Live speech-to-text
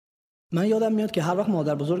من یادم میاد که هر وقت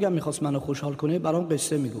مادر بزرگم میخواست منو خوشحال کنه برام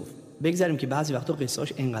قصه میگفت. بگذاریم که بعضی وقتا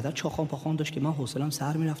قصه‌اش انقدر چاخان پاخان داشت که من حوصله‌ام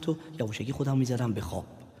سر میرفت و یواشکی خودم میزدم به خواب.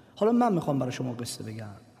 حالا من میخوام برای شما قصه بگم.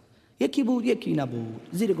 یکی بود یکی نبود،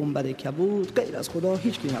 زیر گنبد کبود غیر از خدا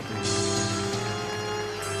هیچ کی نبود.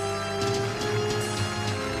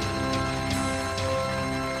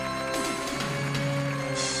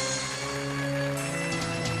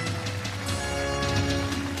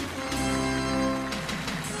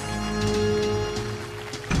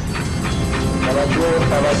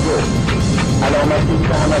 توجه علامتی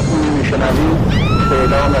که همتون میشنوید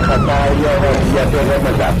اعلام خطر یا وضعیت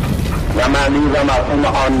قرمز است و معنی و مفهوم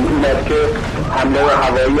آن این است که حمله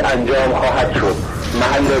هوایی انجام خواهد شد.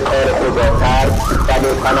 محل کار خود را ترک و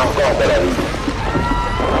به پناهگاه بروید.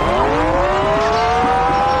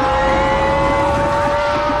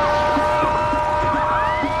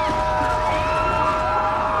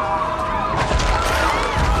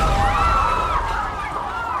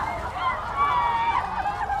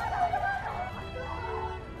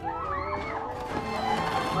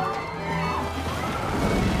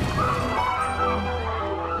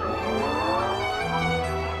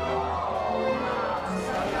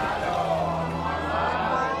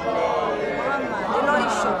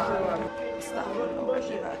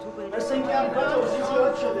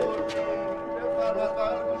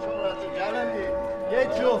 یک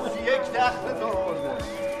جفت یک تخت تو آورده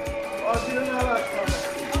آسیل نبرد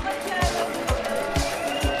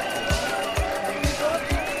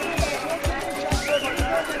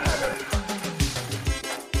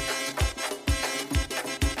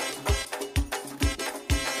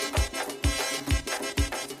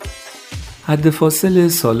حد فاصل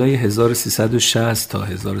سالهای 1360 تا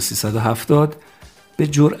 1370 به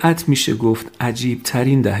جرأت میشه گفت عجیب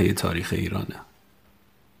ترین دهه تاریخ ایرانه.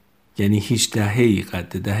 یعنی هیچ دهه‌ای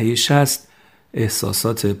قد دهه 60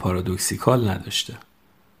 احساسات پارادوکسیکال نداشته.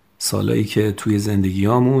 سالایی که توی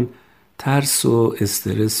زندگیامون ترس و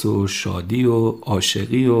استرس و شادی و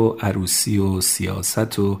عاشقی و عروسی و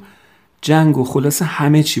سیاست و جنگ و خلاصه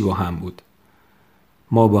همه چی با هم بود.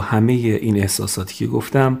 ما با همه این احساساتی که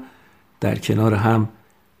گفتم در کنار هم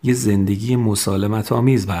یه زندگی مسالمت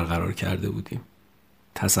آمیز برقرار کرده بودیم.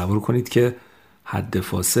 تصور کنید که حد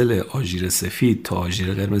فاصل آژیر سفید تا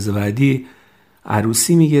آژیر قرمز بعدی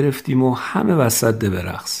عروسی می گرفتیم و همه وسط ده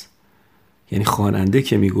برقص. یعنی خواننده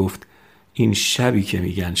که می گفت این شبی که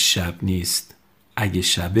میگن شب نیست، اگه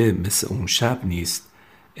شبه مثل اون شب نیست،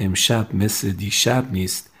 امشب مثل دیشب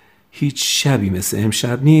نیست، هیچ شبی مثل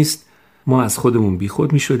امشب نیست، ما از خودمون بی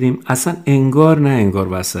خود می شدیم. اصلا انگار نه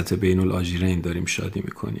انگار وسط بین الاژیرین داریم شادی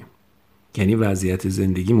می کنیم. یعنی وضعیت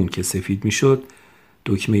زندگیمون که سفید می شد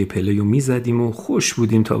دکمه پلیو می زدیم و خوش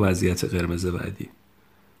بودیم تا وضعیت قرمز بعدی.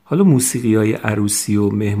 حالا موسیقی های عروسی و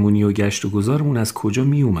مهمونی و گشت و گذارمون از کجا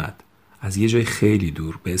می اومد؟ از یه جای خیلی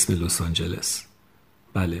دور به اسم لس آنجلس.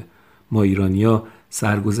 بله، ما ایرانی‌ها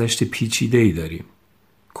سرگذشت پیچیده‌ای داریم.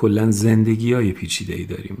 کلاً زندگی‌های پیچیده‌ای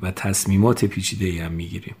داریم و تصمیمات پیچیده‌ای هم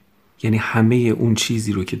می‌گیریم. یعنی همه اون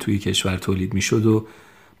چیزی رو که توی کشور تولید می‌شد و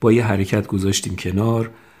با یه حرکت گذاشتیم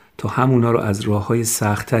کنار تا همونا رو از راه‌های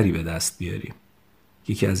سخت‌تری به دست بیاریم.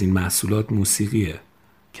 یکی از این محصولات موسیقیه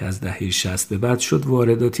که از دهه 60 به بعد شد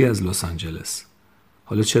وارداتی از لس آنجلس.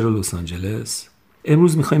 حالا چرا لس آنجلس؟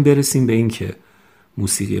 امروز میخوایم برسیم به این که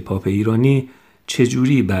موسیقی پاپ ایرانی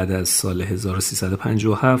چجوری بعد از سال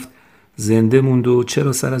 1357 زنده موند و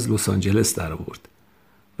چرا سر از لس آنجلس در آورد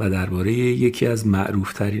و درباره یکی از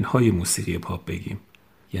معروف ترین های موسیقی پاپ بگیم،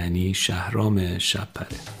 یعنی شهرام شب‌پره.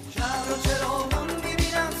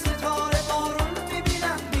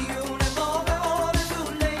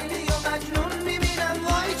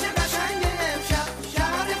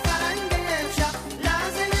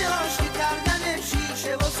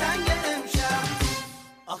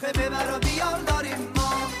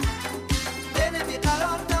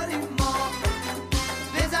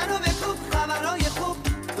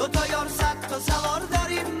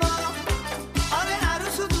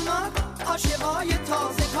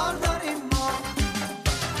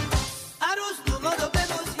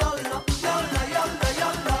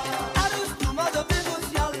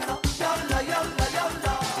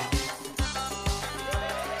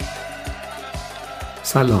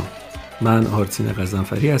 سلام، من آرتین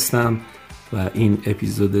قزنفری هستم و این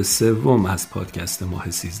اپیزود 3 از پادکست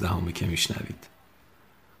ماه 13 که میشنوید.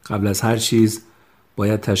 قبل از هر چیز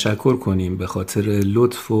باید تشکر کنیم به خاطر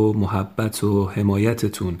لطف و محبت و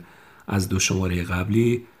حمایتتون از 2 شماره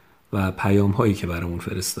قبلی و پیام هایی که برامون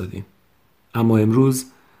فرستادین. اما امروز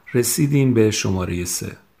رسیدین به شماره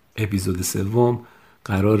 3. اپیزود 3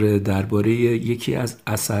 قرار درباره یکی از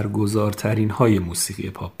اثرگذارترین های موسیقی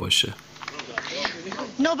پاپ باشه.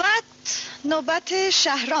 نوبت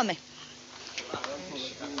شهرامه.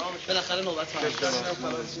 بالاخره نوبت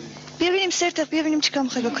ببینیم سرتق، ببینیم چیکار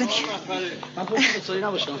میخوای بکنی. من پشت بساری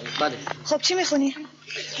نباشم. بله. خب چی میخونی؟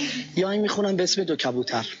 یا این میخونم به اسم دو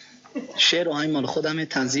کبوتر. شعر و آهنگ مال خودمه،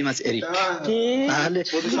 تنظیم از اریک. بله.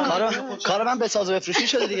 کار من به ساز و بفروشی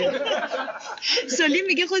شده دیگه. سلیم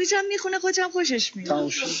میگه خودش هم میخونه، خودش هم خوشش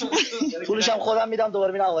میاد. پولش هم خودم میدم،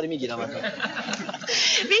 دوباره میرم آواری میگیرم.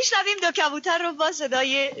 میشنویم دو کبوتر رو با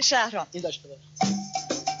صدای شهرام. این داشته باش.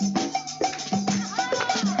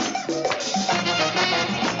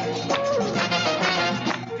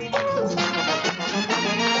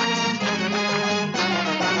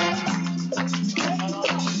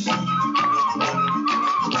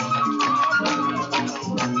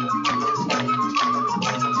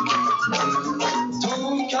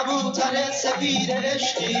 سفید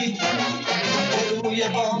عشقی روی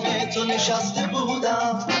بام تو نشسته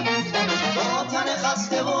بودم، با تن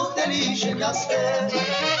خسته و دلی شکسته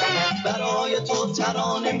برای تو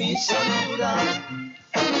ترانه می سرودم.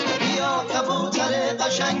 بیا کبوتر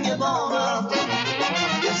قشنگ بامم،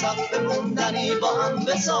 یه صف موندنی با هم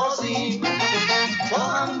بسازیم، با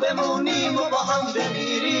هم بمونیم و با هم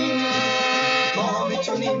بمیریم، ما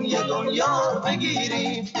میتونیم یه دنیا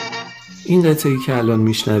بگیریم. این قطعه‌ای که الان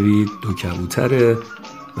میشنوید دو کبوتره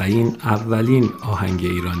و این اولین آهنگ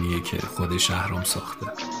ایرانیه که خود شهرام ساخته.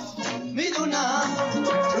 میدونم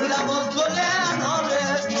لبات گل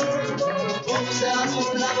اناره، بغض از اون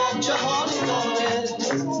لبات چه حالی داره.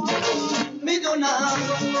 میدونم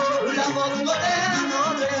لبات گل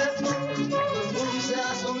اناره، بغض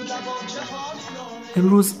از اون لبات چه حالی داره.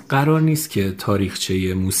 امروز قرار نیست که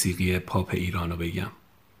تاریخچه موسیقی پاپ ایرانو بگم.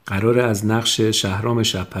 قراره از نقش شهرام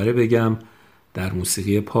شبپره بگم در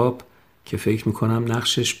موسیقی پاپ که فکر میکنم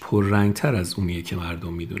نقشش پررنگتر از اونیه که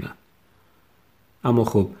مردم میدونن. اما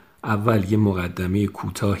خب اول یه مقدمه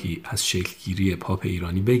کوتاهی از شکلگیری پاپ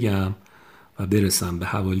ایرانی بگم و برسم به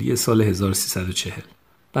حوالی سال 1340.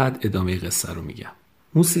 بعد ادامه قصه رو میگم.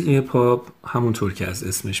 موسیقی پاپ همونطور که از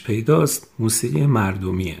اسمش پیداست موسیقی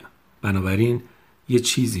مردمیه. بنابراین یه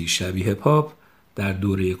چیزی شبیه پاپ در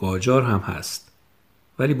دوره قاجار هم هست.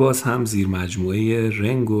 ولی باز هم زیر مجموعه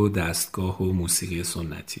رنگ و دستگاه و موسیقی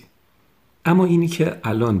سنتی. اما اینی که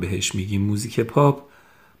الان بهش میگیم موزیک پاپ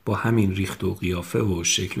با همین ریخت و قیافه و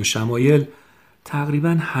شکل و شمایل تقریباً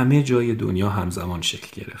همه جای دنیا همزمان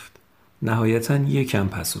شکل گرفت. نهایتاً یکم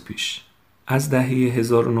پس و پیش. از دهه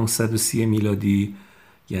 1930 میلادی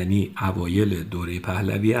یعنی اوایل دوره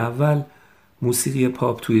پهلوی اول موسیقی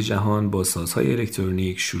پاپ توی جهان با سازهای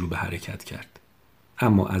الکترونیک شروع به حرکت کرد.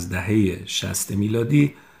 اما از دهه 60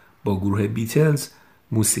 میلادی با گروه بیتلز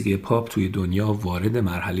موسیقی پاپ توی دنیا وارد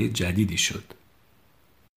مرحله جدیدی شد.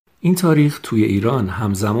 این تاریخ توی ایران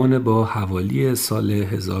همزمان با حوالی سال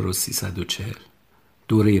 1340.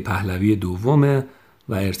 دوره پهلوی دومه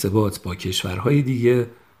و ارتباط با کشورهای دیگه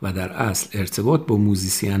و در اصل ارتباط با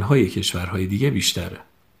موزیسین‌های کشورهای دیگه بیشتره.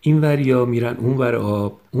 این وریا میرن اونور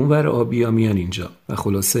آب، اونور آبیا میان اینجا و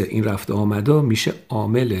خلاصه این رفت آمدا میشه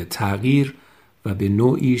عامل تغییر و به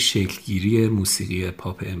نوعی شکلگیری موسیقی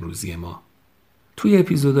پاپ امروزی ما. توی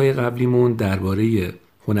اپیزودهای قبلیمون درباره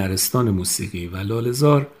هنرستان موسیقی و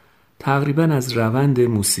لاله‌زار تقریباً از روند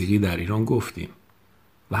موسیقی در ایران گفتیم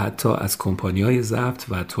و حتی از کمپانی‌های ضبط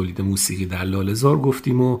و تولید موسیقی در لاله‌زار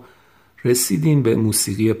گفتیم و رسیدیم به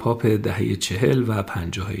موسیقی پاپ دهه 40 و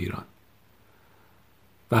 50 ایران.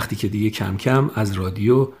 وقتی که دیگه کم کم از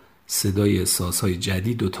رادیو صدای سازهای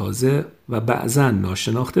جدید و تازه و بعضاً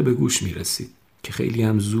ناشناخته به گوش می‌رسید که خیلی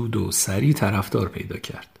هم زود و سریع طرفدار پیدا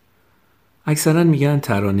کرد. اکثرا میگن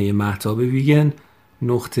ترانه مهتاب ویگن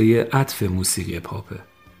نقطه عطف موسیقی پاپه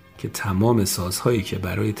که تمام سازهایی که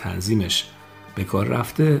برای تنظیمش به کار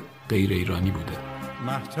رفته غیر ایرانی بوده.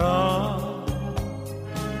 مهتاب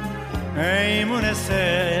ای مونس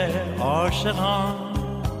عاشقان،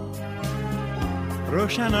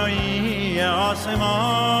 روشنایی آسمان،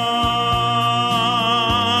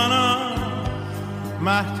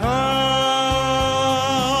 مهتاب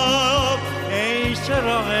ای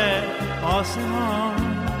چراغ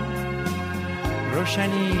آسمان،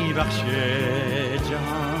 روشنی بخش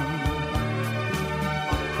جهان،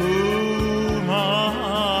 کوما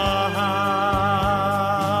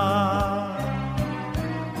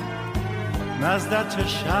نزدت چه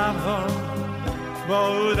شبها با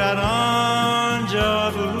او در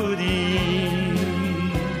آنجا بودی،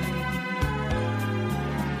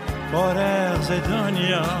 فارغ ز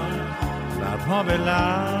دنیا لبها به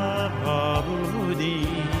لبها بودی،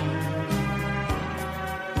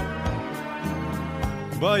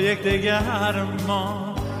 با یک دگر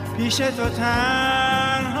ما پیش تو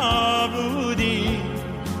تنها بودی،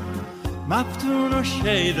 مفتون و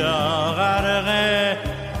شیدا غرق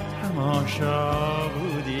تماشا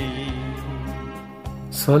بودی.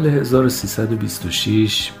 سال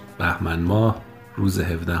 1326 بهمن ماه روز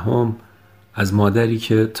 17 از مادری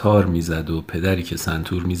که تار میزد و پدری که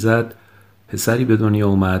سنتور میزد پسری به دنیا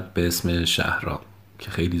اومد به اسم شهرام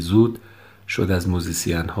که خیلی زود شد از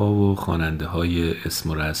موزیسین ها و خواننده های اسم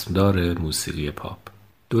و رسمدار موسیقی پاپ.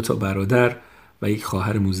 2 برادر و 1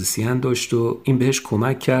 خواهر موزیسین داشت و این بهش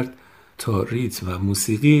کمک کرد تا ریتم و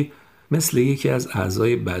موسیقی مثل یکی از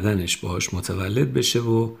اعضای بدنش باهاش متولد بشه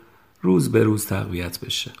و روز به روز تقویت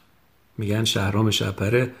بشه. میگن شهرام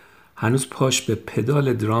شپره هنوز پاش به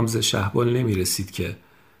پدال درامز شهبال نمیرسید که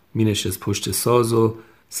مینشست پشت ساز و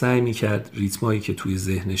سعی میکرد ریتمایی که توی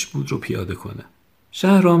ذهنش بود رو پیاده کنه.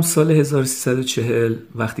 شهرام سال 1340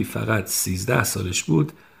 وقتی فقط 13 سالش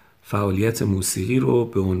بود فعالیت موسیقی رو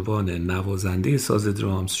به عنوان نوازنده ساز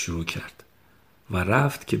درامز شروع کرد و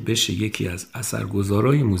رفت که بشه یکی از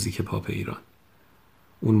اثرگذارای موزیک پاپ ایران.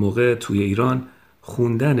 اون موقع توی ایران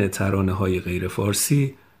خوندن ترانه‌های غیر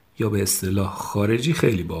فارسی یا به اصطلاح خارجی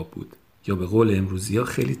خیلی باب بود یا به قول امروزی‌ها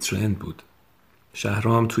خیلی ترند بود.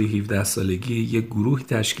 شهرام توی 17 سالگی یک گروهی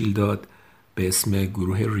تشکیل داد به اسم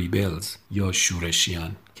گروه ریبلز یا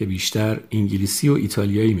شورشیان که بیشتر انگلیسی و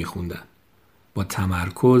ایتالیایی میخوندن با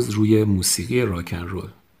تمرکز روی موسیقی راکن رول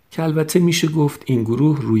که البته میشه گفت این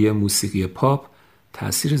گروه روی موسیقی پاپ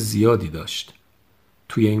تأثیر زیادی داشت.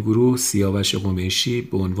 توی این گروه سیاوش قمیشی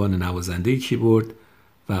به عنوان نوازنده کیبورد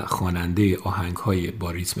و خواننده آهنگ‌های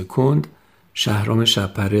با ریتم کند، شهرام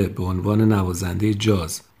شپره به عنوان نوازنده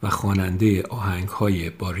جاز و خواننده آهنگ‌های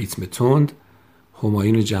با ریتم تند،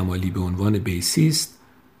 همایون جمالی به عنوان بیسیست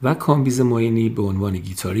و کامبیز معینی به عنوان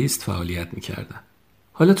گیتاریست فعالیت می‌کردند.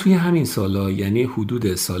 حالا توی همین سالا یعنی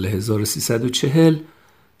حدود سال 1340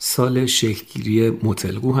 سال شکلگیری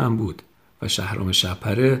متلقو هم بود و شهرام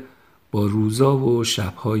شپره با روزا و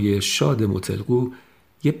شب‌های شاد متلقو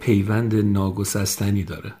یه پیوند ناگسستنی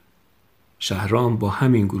داره. شهرام با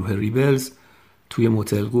همین گروه ریبلز توی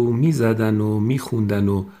متلقو میزدن و میخوندن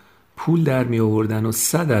و پول در می آوردن و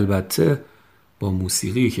صد البته با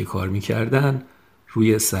موسیقی که کار میکردن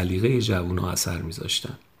روی سلیقه جوونا اثر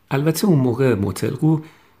میذاشتن. البته اون موقع متلقو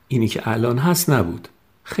اینی که الان هست نبود،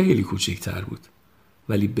 خیلی کوچیک‌تر بود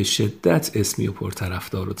ولی به شدت اسمی و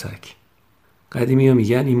پرطرفدار و تک. قدیمی‌ها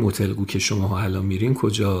میگن این متلقو که شماها الان میرین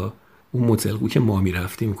کجا، اون متلقو که ما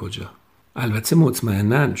میرفتیم کجا. البته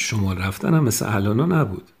مطمئناً شمال رفتن هم مثل الانا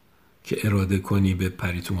نبود که اراده کنی به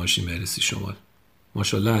پری تو ماشین برسی شمال.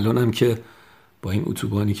 ماشاءالله الان هم که با این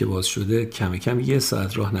اتوبانی که باز شده کم کم 1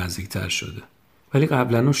 ساعت راه نزدیکتر شده. ولی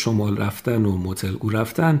قبلا شمال رفتن و متلقو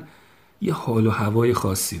رفتن یه حال و هوای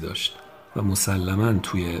خاصی داشت و مسلماً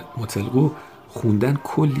توی متلقو خوندن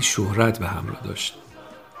کلی شهرت به همراه داشت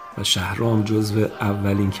و شهرام جزو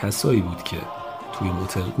اولین کسایی بود که توی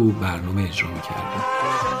متلقو برنامه اجرا می‌کرد.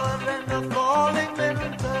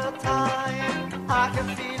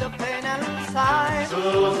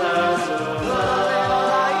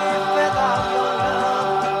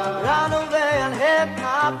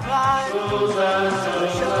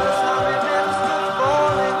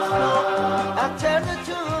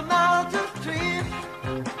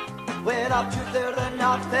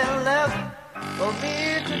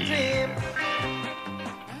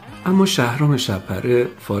 اما شهرام شپره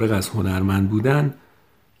فارغ از هنرمند بودن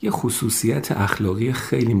یه خصوصیت اخلاقی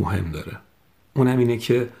خیلی مهم داره. اونم اینه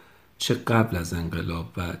که چه قبل از انقلاب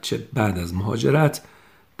و چه بعد از مهاجرت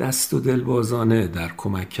دست و دلبازانه در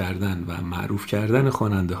کمک کردن و معروف کردن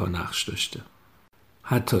خواننده ها نقش داشته.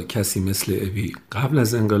 حتی کسی مثل اوی قبل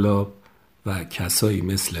از انقلاب و کسایی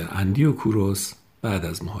مثل اندی و کوروس بعد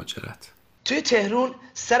از مهاجرت. توی تهران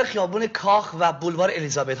سر خیابون کاخ و بولوار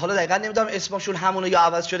الیزابت، حالا دقیقا نمیدونم اسمشون همونه یا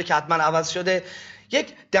عوض شده که حتما عوض شده،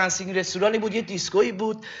 یک دنسینگ رستورانی بود، یه دیسکویی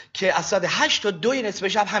بود که از ساعت 8 تا 2 نصف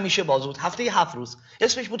شب همیشه باز بود، هفته 7 روز.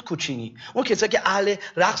 اسمش بود کوچینی. اون کسایی که اهل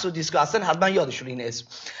رقص و دیسکو هستن حتما یادشون این اسم.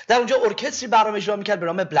 در اونجا ارکستری برنامه اجرا می‌کرد به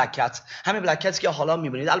نام بلک کت. همین بلک کت که حالا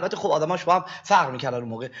می‌بینید. البته خب آدماش با هم فرق می‌کردن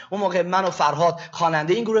اون موقع من و فرهاد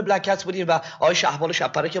خواننده این گروه بلک کت بودیم و آقای شهبال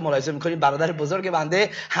شپره که ملاحظه می‌کنید برادر بزرگ بنده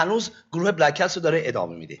هنوز گروه بلک کت رو داره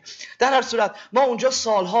ادامه میده. در هر صورت ما اونجا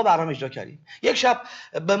سالها برنامه اجرا کردیم. یک شب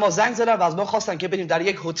به ما زنگ زدن و از ما خواستن که بریم در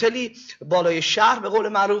یک هتلی بالای شهر به قول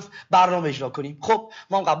معروف برنامه اجرا کنیم. خب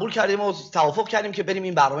ما قبول کردیم و توافق کردیم که بریم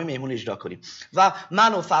این برنامه مهمون اجرا کنیم و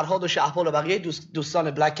من و فرهاد و شهبال و بقیه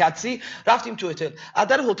دوستان بلک کتسی رفتیم تو هتل. از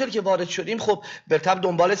در هتل که وارد شدیم خب به ترتیب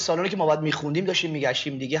دنبال سالونی که ما بعد میخوندیم داشتیم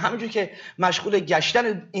میگشتیم دیگه. همونجور که مشغول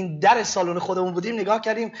گشتن این در سالن خودمون بودیم نگاه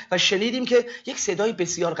کردیم و شنیدیم که یک صدای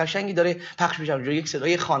بسیار قشنگی داره پخش میشه اونجا، یک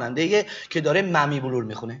صدای خواننده که داره ممی بلور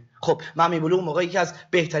میخونه. خب ممی بلو اون موقع یکی از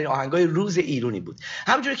بهترین آهنگای روز ایرانی بود.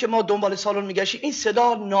 همونجوری که ما دنبال سالن میگشتیم، این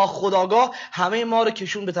صدا ناخودآگاه همه ما رو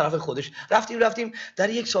کشون به طرف خودش. رفتیم در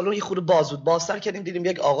یک سالن یه خورده باز بود، بازتر کردیم، دیدیم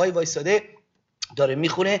یک آقای وایساده داره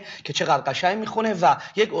میخونه که چقدر قشنگ میخونه و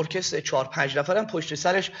یک ارکستر 4-5 نفرم پشت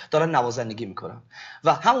سرش دارن نوازندگی میکنن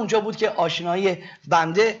و همونجا بود که آشنایی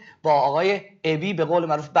بنده با آقای ابی، به قول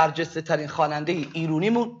معروف برجسته ترین خواننده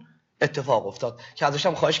ایرانیمون، اتفاق افتاد که ازش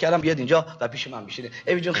هم خواهش کردم بیاد اینجا و پیش من بشینه.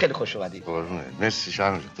 ابی جون خیلی خوش اومدی. قربونه. مرسی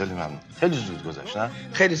شهرام جون، خیلی ممنون. خیلی زود گذشت نه؟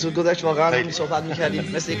 خیلی زود گذشت واقعا. می صحبت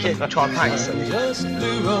می‌کردیم مثل که 4-5 سال.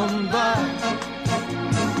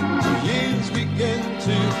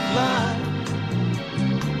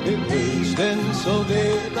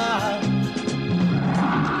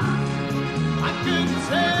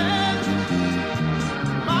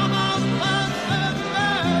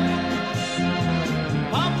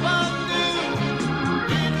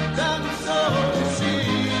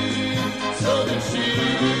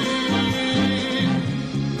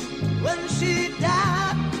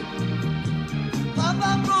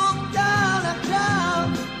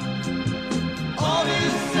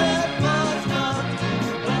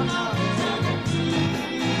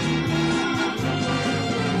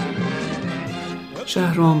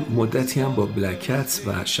 شهرام مدتی هم با بلک کتس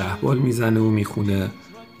و شهبال میزنه و میخونه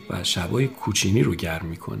و شبای کوچینی رو گرم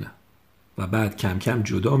میکنه و بعد کم کم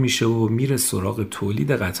جدا میشه و میره سراغ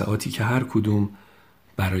تولید قطعاتی که هر کدوم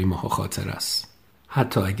برای ماها خاطر است،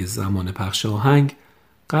 حتی اگه زمان پخش آهنگ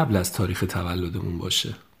قبل از تاریخ تولدمون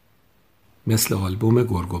باشه. مثل آلبوم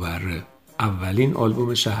گرگ و بره، اولین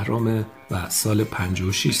آلبوم شهرامه و سال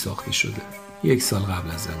 56 ساخته شده، 1 سال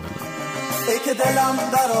قبل از انقلاب. ای که دلم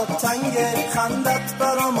برات تنگه، خندت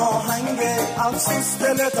برام آهنگه، افسوس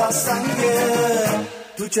دلت از سنگه،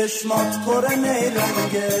 تو چشمات پر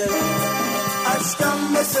نیرنگه، عشقم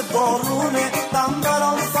مثل بارونه، غم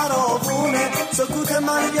برام فراوونه، سکوت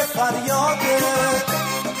مرگ فریاده،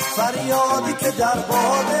 فریادی که در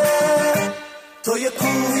باده، تو یه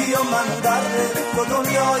کوهی و من دره، تو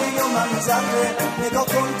دنیایی و من ذره، نگاه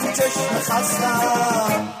کن تو چشم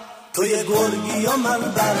خستم، تو یه گرگی و من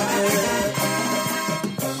بره.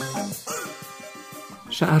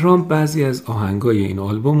 شهرام بعضی از آهنگای این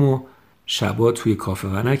آلبومو شبا توی کافه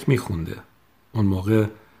ونک میخونده. اون موقع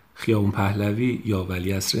خیابون پهلوی یا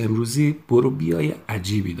ولیعصر امروزی برو بیای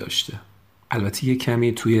عجیبی داشته. البته یه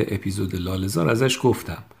کمی توی اپیزود لاله‌زار ازش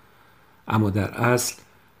گفتم، اما در اصل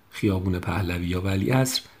خیابون پهلوی یا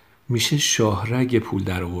ولیعصر میشه شاهرگ پول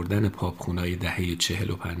در آوردن پاپخونای دهه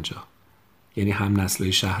 40 و 50. یعنی هم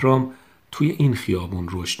نسلای شهرام توی این خیابون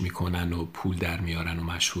رشد میکنن و پول در میارن و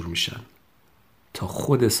مشهور میشن تا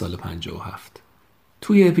خود سال 57.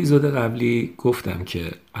 توی اپیزود قبلی گفتم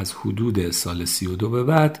که از حدود سال 32 به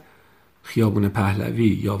بعد خیابون پهلوی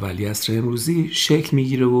یا ولیعصر امروزی شکل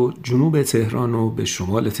میگیره و جنوب تهران رو به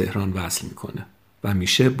شمال تهران وصل میکنه و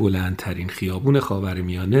میشه بلندترین خیابون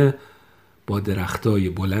خاورمیانه با درختای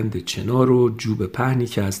بلند چنار و جوب پهنی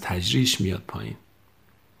که از تجریش میاد پایین.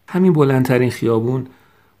 همین بلندترین خیابون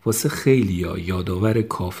واسه خیلیا یادآور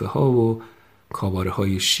کافه ها و کاباره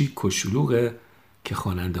های شیک و شلوغه که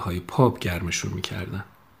خواننده های پاپ گرمشون میکردن.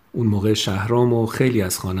 اون موقع شهرام و خیلی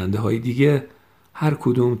از خواننده های دیگه هر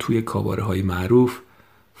کدوم توی کاباره های معروف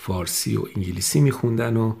فارسی و انگلیسی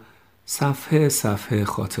میخوندن و صفحه صفحه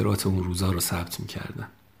خاطرات اون روزا رو ثبت میکردن.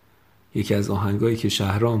 یکی از آهنگایی که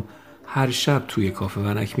شهرام هر شب توی کافه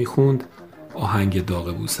ونک میخوند آهنگ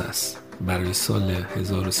داغ بوسه است برای سال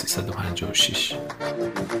 1356.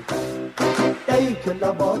 ای که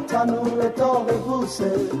لبا تنور داغ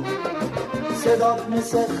بوسه، صدات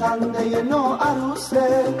مثل خنده نو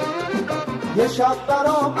عروسه، یه شب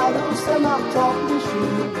برام عروس مهتاب میشی،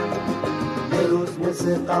 یه روز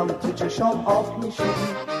مثل غم تو چشام آب میشی،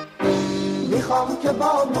 میخوام که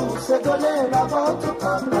با بوسه گل لباتو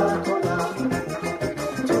پرپر کنم،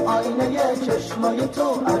 تو آینه چشمای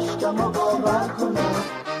تو اشکمو باور کنم،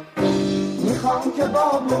 میخوام که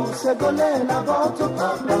با بوسه گل لباتو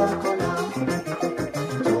پرپر کنم،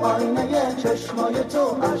 تو آینه چشمای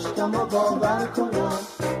تو اشکمو باور کنم.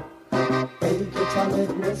 ای که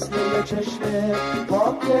تنت مثل یه چشم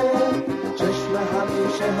پاکه، چشم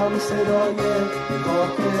همیشه هم صدای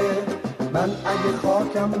خاکه، من اگه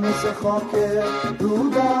خاکم مثل خاکه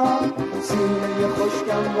رودم، سینه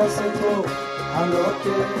خشکم واسه تو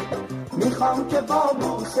هلاکه، میخوام که با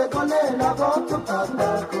بوسه گل لباتو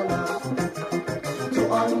پرپر کنم،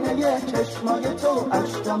 تو آینه چشمای تو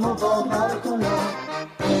اشکمو باور کنم،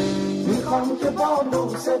 میخوام که با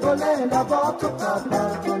بوسه گل لباتو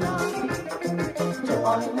پرپر کنم، تو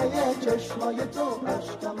آینه چشمای تو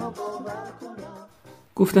اشکمو باور کنم.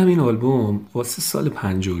 گفتم این آلبوم واسه سال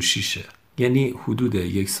 56ه، یعنی حدود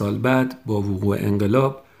 1 سال بعد با وقوع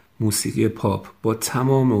انقلاب موسیقی پاپ با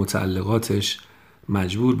تمام متعلقاتش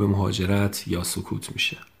مجبور به مهاجرت یا سکوت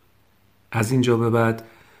میشه. از اینجا به بعد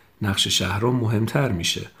نقش شهرام مهمتر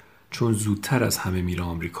میشه چون زودتر از همه میره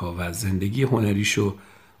آمریکا و زندگی هنریشو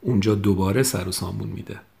اونجا دوباره سر و سامون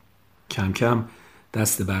میده. کم کم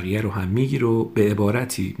دست بقیه رو هم میگیره و به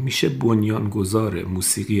عبارتی میشه بنیانگذار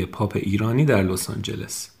موسیقی پاپ ایرانی در لس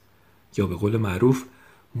آنجلس، یا به قول معروف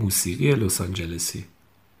موسیقی لس آنجلسی.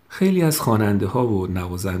 خیلی از خواننده ها و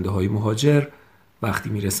نوازنده های مهاجر وقتی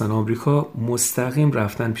میرسن آمریکا مستقیم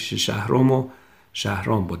رفتن پیش شهرام و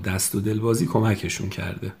شهرام با دست و دلبازی کمکشون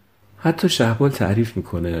کرده. حتی شهبال تعریف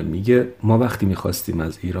میکنه، میگه ما وقتی میخواستیم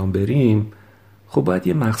از ایران بریم خب باید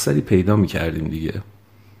یه مقصدی پیدا میکردیم دیگه.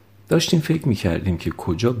 داشتیم فکر میکردیم که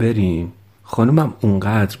کجا بریم. خانمم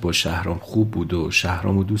اونقدر با شهرام خوب بود و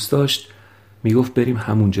شهرامو دوست داشت میگفت بریم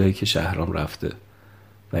همون جایی که شهرام رفته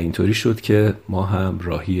و اینطوری شد که ما هم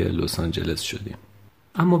راهی لس آنجلس شدیم.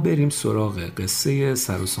 اما بریم سراغ قصه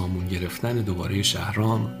سر و سامون گرفتن دوباره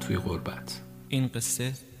شهرام توی غربت. این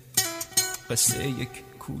قصه یک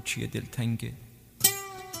کوچی دلتنگه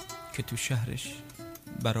که تو شهرش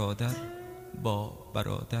برادر با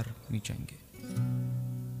برادر می جنگه.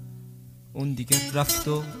 اون دیگه رفت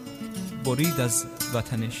و برید از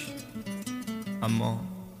وطنش،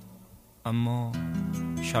 اما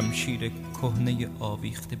شمشیر کهنه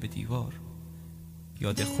آویخته به دیوار،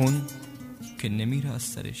 یاد خون که نمیره از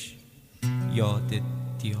سرش، یاد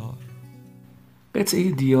دیار.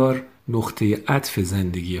 قطعه دیار نقطه عطف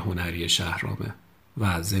زندگی هنری شهرامه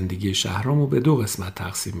و زندگی شهرامو به 2 قسمت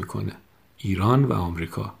تقسیم میکنه، ایران و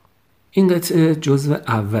آمریکا. این قطعه جزو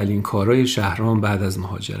اولین کارهای شهرام بعد از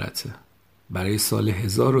مهاجرته. برای سال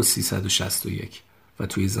 1361 و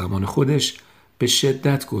توی زمان خودش به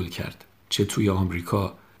شدت گل کرد، چه توی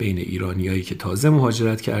آمریکا بین ایرانیایی که تازه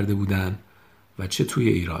مهاجرت کرده بودن و چه توی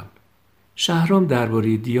ایران. شهرام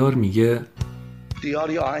درباره دیار میگه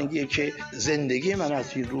دیار یه آهنگیه که زندگی من از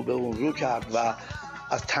این رو به اون رو کرد و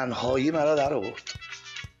از تنهایی من را در آورد.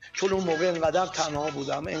 چون اون موقع انقدر تنها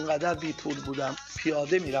بودم، انقدر بی پول بودم،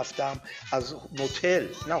 پیاده میرفتم از موتل،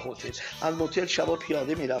 نه هتل، از موتل شبا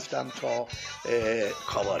پیاده میرفتم تا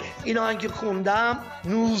کاباره. این آهنگ خوندم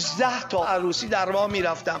 19 تا عروسی در راه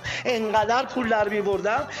میرفتم، انقدر پول در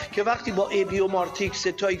میبردم که وقتی با ابی و مارتیک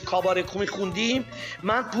ستایی کاباره خوندیم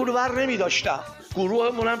من پول ور نمیداشتم.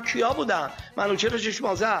 گروهمونم کیا بودن؟ منوچهر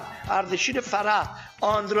چشمازر، اردشیر فرح،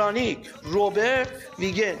 آندرانیک، روبرت،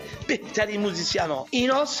 ویگن، بهترین موزیسینا.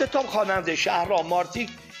 اینا 3 تا خواننده، شهرام، مارتیک،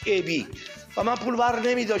 ابی، و من پول ور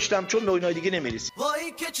نمی داشتم چون نوینای دیگه نمیرسید.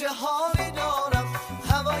 وای که چه حالی دارم،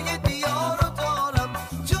 هوای دیار رو دارم،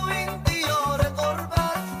 تو این دیار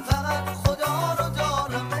غربت فقط خدا رو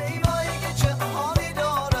دارم. ای وای که چه حالی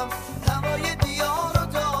دارم، هوای دیار رو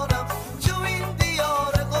دارم، تو این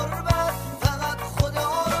دیار غربت فقط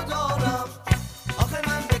خدا رو دارم. آخه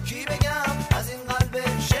من به کی بگم از این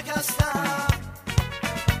قلب شکستم،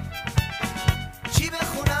 چی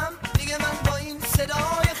بخونم دیگه من با این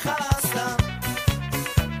صدای خستم.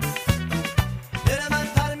 دل من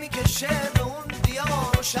پر میکشه به اون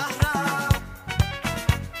دیار و شهرم،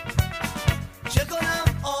 چه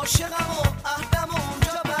کنم عاشقم و عهدم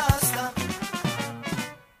اونجا بستم.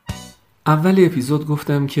 اول اپیزود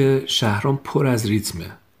گفتم که شهرام پر از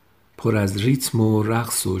ریتمه، پر از ریتم و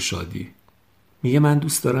رقص و شادی. میگه من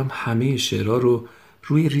دوست دارم همه شعرها رو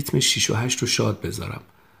روی ریتم 6 و 8 و شاد بذارم.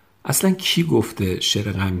 اصلا کی گفته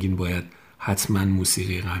شعر غمگین باید حتما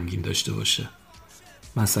موسیقی غمگین داشته باشه؟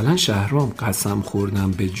 مثلا شهرام قسم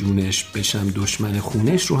خوردم به جونش بشم دشمن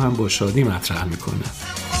خونش رو هم با شادی مطرح میکنه.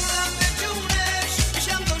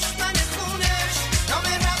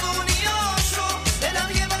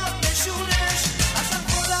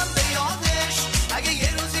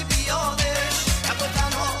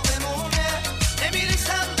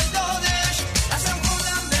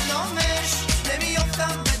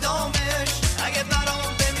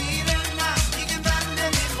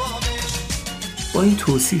 با این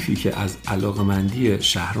توصیفی که از علاقمندی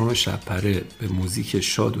شهرام شب‌پره به موزیک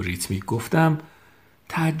شاد و ریتمیک گفتم،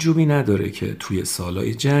 تعجبی نداره که توی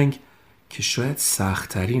سالهای جنگ که شاید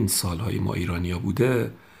سخت‌ترین سالهای ما ایرانیا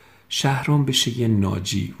بوده، شهرام بشه یه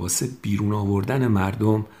ناجی واسه بیرون آوردن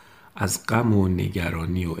مردم از غم و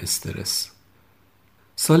نگرانی و استرس.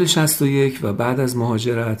 سال 61 و بعد از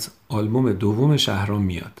مهاجرت آلبوم دوم شهرام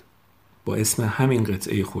میاد با اسم همین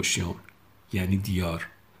قطعه خوشیوم، یعنی دیار.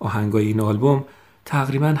 آهنگای این آلبوم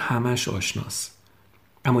تقریباً همش آشناست،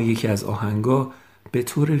 اما یکی از آهنگا به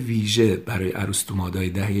طور ویژه برای عروس دومادای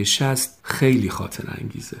دهه 60 خیلی خاطره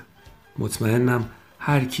انگیزه. مطمئنم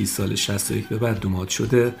هر کی سال 61 به بعد دوماد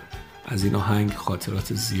شده از این آهنگ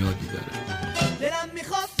خاطرات زیادی داره. دلم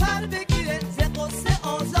میخواد پر بگیره ز قصه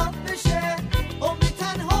آزاد بشه، عمری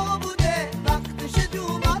تنها بوده وقتش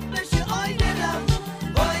دومات بشه. آی دلم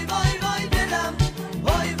وای وای وای دلم،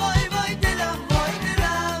 وای وای وای دلم، وای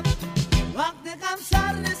دلم. وقت غم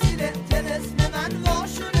سر رسیده طلسم من وا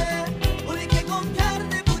شده، اونی که گم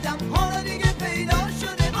کرده بودم حالا دیگه پیدا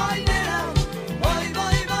شده. آی دلم وای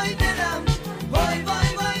وای وای دلم، وای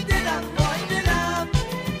وای وای دلم، وای دلم.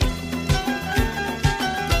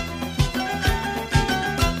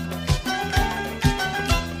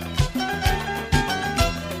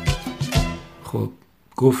 خب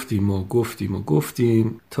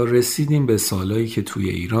گفتیم تا رسیدیم به سالایی که توی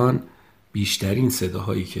ایران بیشترین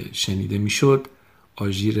صداهایی که شنیده میشد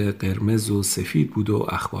آژیر قرمز و سفید بود و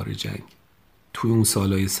اخبار جنگ. توی اون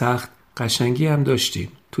سالای سخت قشنگی هم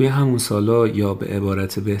داشتیم. توی همون سالا، یا به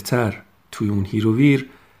عبارت بهتر توی اون هیروویر،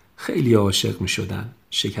 خیلی عاشق میشدن،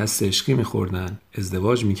 شکست عشقی میخوردن،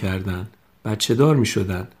 ازدواج میکردن، بچه دار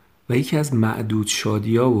میشدن و یکی از معدود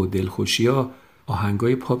شادی‌ها و دلخوشی‌ها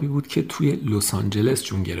آهنگای پاپی بود که توی لس آنجلس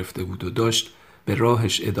جون گرفته بود و داشت به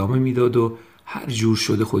راهش ادامه میداد و هر جور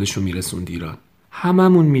شده خودشو میرسوند ایران.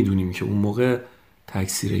 هممون میدونیم که اون موقع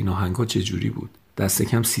تکثیر این آهنگا چجوری بود. دست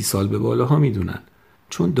کم 30 سال به بالاها میدونن،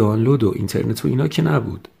 چون دانلود و اینترنت و اینا که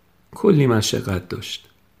نبود. کلی مشقت داشت،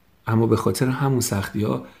 اما به خاطر همون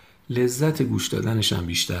سختی‌ها لذت گوش دادنش هم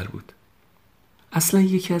بیشتر بود. اصلا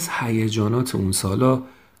یکی از هیجانات اون سالا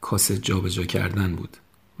کاست جابجا کردن بود.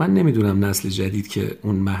 من نمیدونم نسل جدید که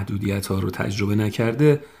اون محدودیت‌ها رو تجربه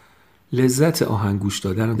نکرده لذت آهنگ گوش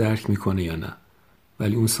دادن رو درک میکنه یا نه،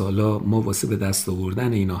 ولی اون سالا ما واسه به دست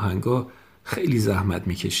آوردن این آهنگا خیلی زحمت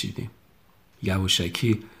میکشیدیم.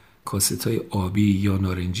 یواشکی کاستای آبی یا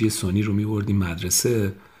نارنجی سونی رو میبردیم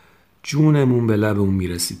مدرسه، جونمون به لب اون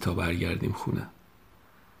میرسید تا برگردیم خونه.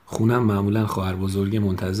 خونم معمولا خواهر بزرگ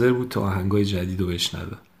منتظر بود تا آهنگای جدید رو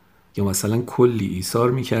بشنوه، یا مثلا کلی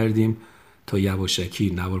ایثار میکردیم تا یواشکی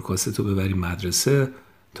نوار کاست رو ببریم مدرسه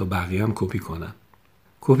تا بقیه هم کپی کنن.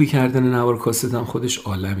 کپی کردن نوار کاست هم خودش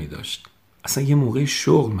عالمی داشت. اصلا یه موقع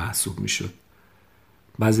شغل محسوب میشد.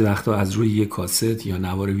 بعضی وقتا از روی یه کاست یا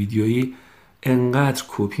نوار ویدیویی انقدر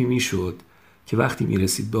کپی میشد که وقتی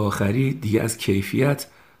میرسید به آخری دیگه از کیفیت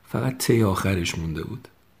فقط ته آخرش مونده بود،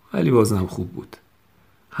 ولی بازم خوب بود.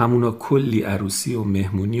 همونا کلی عروسی و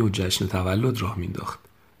مهمونی و جشن تولد راه مینداخت.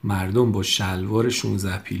 مردم با شلوار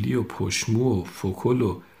 16 پیلی و پشمو و فوکل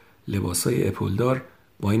و لباسای اپلدار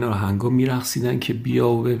با این آهنگا میرقصیدن که بیا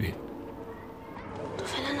و ببین. تو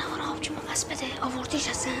فعلا نوار آبجو مقص بده، آوردیش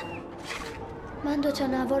اصلا؟ من 2 تا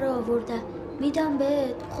نوار آوردم، میدم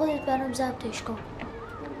بهت، خودت برام ضبطش کن.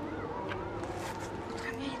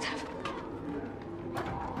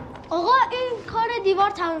 آقا این کار دیوار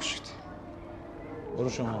تموم شد. برو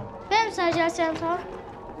شما بریم سر جلسه امتحان.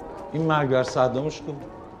 این مرگ بر صدامش کن.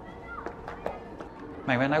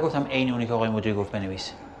 من نگفتم عین اونی که آقای مدیر گفت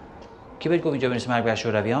بنویس؟ کی بهت گفت اینجا بنویس مرگ بر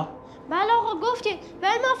شوروی ها؟ بله آقا گفتید،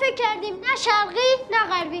 ولی ما فکر کردیم نه شرقی نه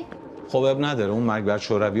غربی. خب اب نداره، اون مرگ بر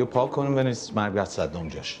شوروی رو پاک کنیم بنویس مرگ بر صدام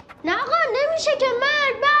جاش. نه آقا نمیشه که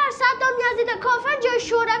مرگ بر صدام یزید کافر جای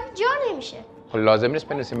شوروی جا نمیشه. خب لازم نیست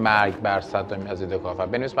بنویسیم مرگ بر صدام یزید کافر،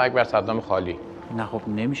 بنویس مرگ بر صدام خالی. نه خب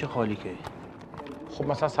نمیشه خالی که. خب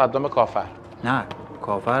مثلا صدام کافر. نه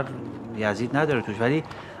کافر یزید نداره توش، ولی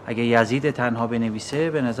اگه یزید تنها بنویسه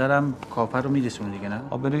به نظرم کافر رو میرسونه دیگه. نه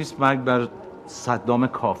بنویس مرگ بر صدام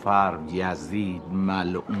کافر، یزید،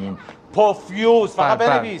 ملعون، پافیوز، فقط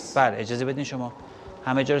بنویس. بله اجازه بدین شما.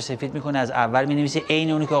 همه جا رو سفید میکنه، از اول مینویسه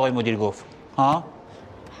عین اونی که آقای مدیر گفت. ها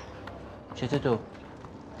چته تو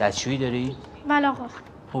دستشویی داری؟ بله آقا.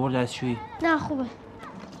 خب دستشویی. نه خوبه.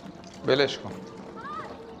 بلش کن.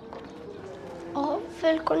 آقا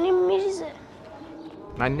فل کنیم میریزه.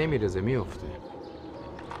 من نمیرزه، میفته.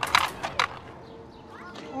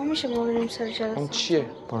 آقا میشه ما بریم سر جلسه؟ اون چیه؟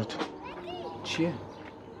 برو تو. چیه؟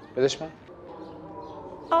 بدش من.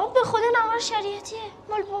 آقا به خدا نوار شریعتیه،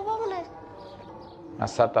 مال بابامونه. من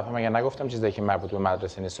 100 دفعه مگه نگفتم چیزایی که مربوط به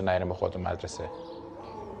مدرسه نیست و نریم با خودتون مدرسه؟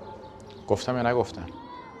 گفتم یا نگفتم؟ بله.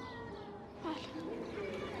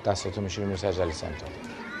 دستتو میشونی میری سر جلسه امتحان.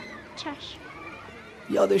 چشم.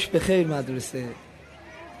 یادش به خیر مدرسه.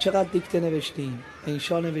 چقدر دیکته نوشتیم،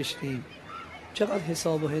 انشا نوشتیم، چقدر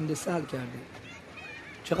حساب و هندسه حل کردیم،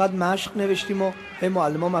 چقدر مشق نوشتیم و هی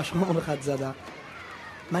معلم‌ها مشقامون رو خط زدن.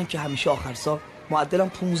 من که همیشه آخر سال معدلم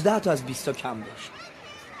 15 تا از 20 تا کم داشت.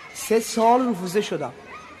 3 سال رفوزه شدم،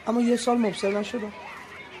 اما 1 سال مبصر نشدم.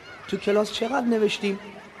 تو کلاس چقدر نوشتیم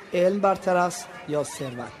علم برتر است یا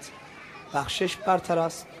ثروت، بخشش برتر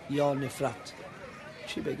است یا نفرت.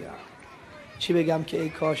 چی بگم که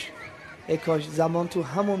ای کاش زمان تو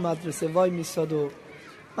همون مدرسه وای میستاد و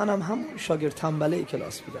منم همون شاگرد تنبله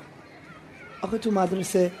کلاس بودم. آخه تو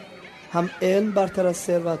مدرسه هم علم برتر از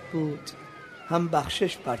ثروت بود، هم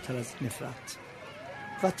بخشش برتر از نفرت،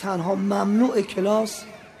 و تنها ممنوع کلاس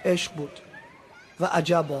عشق بود. و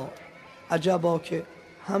عجبا که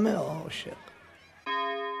همه عاشق.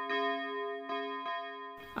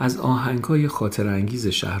 از آهنگای خاطر انگیز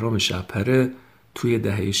شهرام شبپره توی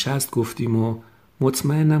دهه 60 گفتیم و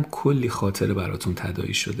مطمئنم کلی خاطره براتون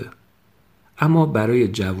تداعی شده. اما برای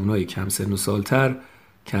جوانای کم سن و سالتر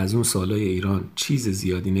که از اون سالای ایران چیز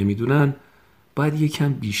زیادی نمیدونن باید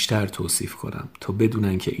یکم بیشتر توصیف کنم تا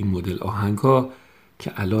بدونن که این مدل آهنگا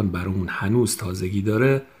که الان برامون هنوز تازگی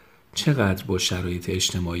داره چقدر با شرایط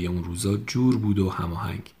اجتماعی اون روزا جور بود و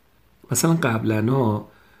هماهنگ. مثلا قبلنا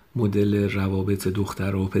مدل روابط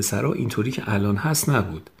دختر و پسرها اینطوری که الان هست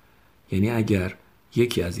نبود. یعنی اگر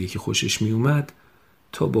یکی از یکی خوشش می اومد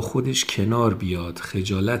تا با خودش کنار بیاد،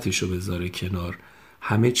 خجالتشو بذاره کنار،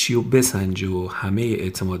 همه چیو بسنجه و همه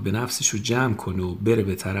اعتماد به نفسشو جمع کنه و بره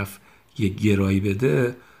به طرف یک گرایی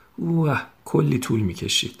بده، کلی طول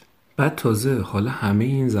میکشید. بعد تازه حالا همه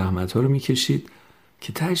این زحمت ها رو میکشید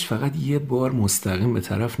که تهش فقط یه بار مستقیم به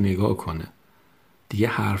طرف نگاه کنه. دیگه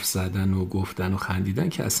حرف زدن و گفتن و خندیدن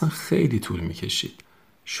که اصلا خیلی طول میکشید.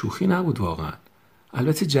 شوخی نبود واقعا.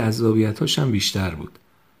 البته جذابیتاش هم بیشتر بود،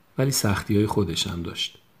 ولی سختی‌های خودش هم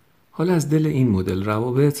داشت. حالا از دل این مدل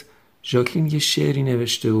روابط ژاکلین یه شعری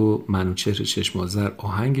نوشته و منوچهر چشم‌آذر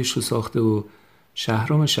آهنگش رو ساخته و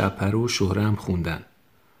شهرام شبپره و شهره هم خوندن.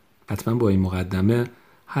 حتما با این مقدمه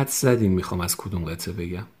حدس زدین میخوام از کدوم قطعه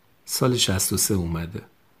بگم. سال 63 اومده.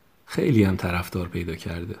 خیلی هم طرفدار پیدا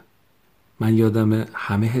کرده. من یادمه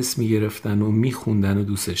همه حس میگرفتن و میخوندن و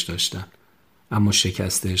دوستش داشتن. اما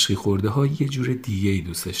شکست عشقی خورده ها یه جور دیگه ای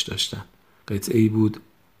دوستش داشتن. قطعه ای بود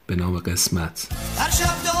به نام قسمت. هر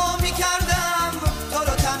شب دعا میکردم تو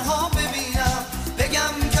رو تنها ببینم،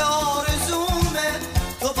 بگم که آرزومه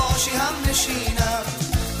تو باشی هم نشینم.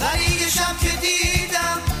 ولی یه شب که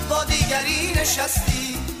دیدم با دیگری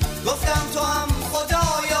نشستی، گفتم تو هم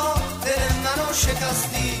خدایا دل منو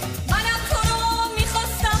شکستی. منم تو رو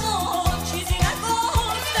میخواستم و چیزی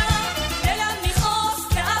نگفتم، دلم میخواست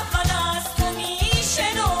که اول از تو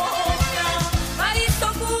میشنفتم، ولی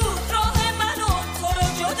سکوت راه منو تو رو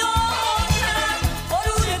جدا کرد،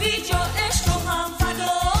 غرور بی جا عشق رو هم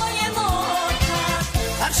فدای ما کرد.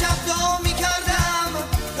 هر شب دعا میکردم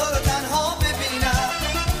تو رو تنها ببینم،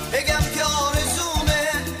 بگم که آرزومه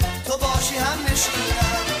تو باشی هم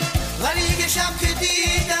نشینم. ولی یه شب که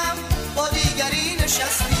دیدم با دیگری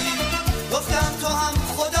نشستی، گفتم تو هم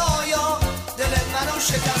خدایا دل منو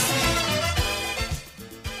شکستی.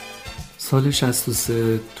 سال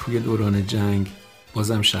 63 توی دوران جنگ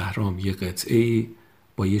بازم شهرام یه قطعه‌ای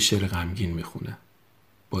با یه شعر غمگین میخونه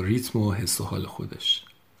با ریتم و حس و حال خودش.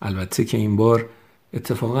 البته که این بار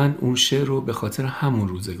اتفاقاً اون شعر رو به خاطر همون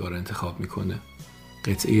روزگار انتخاب میکنه.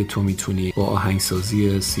 قطعه تو میتونی با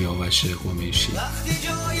آهنگسازی سیاوش قمیشی. وقتی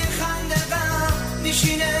جای خنده غم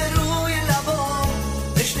میشینه روی لبام،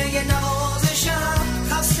 تشنه نوازشم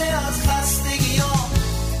خسته از خستگیام،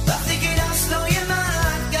 وقتی که دستای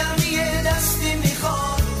من گرمی دستی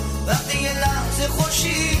میخواد، وقتی یه لحظه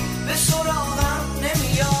خوشی به سراغم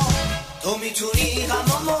نمیاد. تو میتونی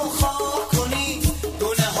غمامو خاک کنی،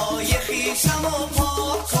 گونه های خیسمو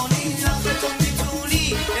پاک کنی، تو میتونی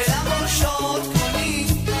دلمو شاد کنی،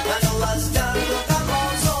 منو از درد و غم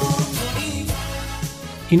آزاد کنی.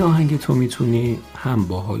 این آهنگ تو میتونی هم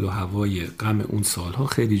با حال و هوای غم اون سالها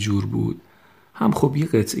خیلی جور بود، هم خب یه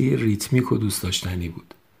قطعه ریتمیک و دوست داشتنی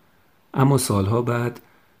بود. اما سالها بعد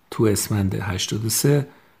تو اسفند 83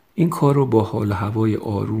 این کار رو با حال و هوای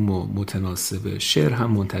آروم و متناسب شعر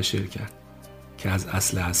هم منتشر کرد که از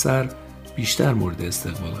اصل اثر بیشتر مورد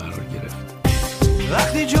استقبال قرار گرفت.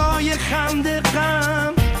 وقتی جای خنده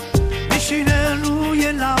غم میشینه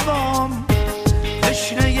روی لبام،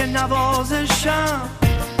 تشنه نوازشم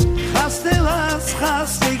خسته و از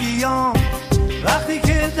خستگیام، وقتی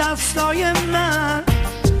که دستای من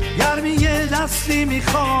گرمی دستی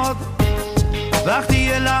میخواد، وقتی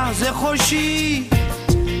یه لحظه خوشی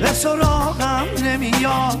به سراغم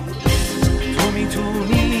نمیاد. تو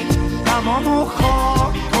میتونی غمامو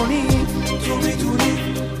خاک کنی، تو میتونی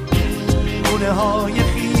گونه های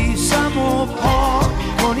خیسمو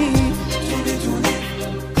پاک کنی، تو میتونی،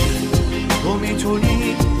 تو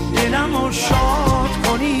میتونی دلمو شاد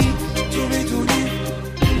کنی، تو میتونی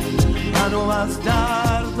منو از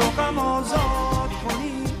درد و غم آزاد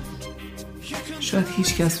کنی. شاید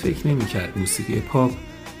هیچ کس فکر نمی‌کرد موسیقی پاپ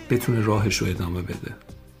بتونه راهش رو ادامه بده.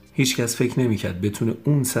 هیچ کس فکر نمی‌کرد بتونه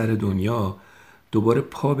اون سر دنیا دوباره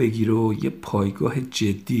پا بگیره و یه پایگاه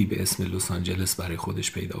جدی به اسم لس آنجلس برای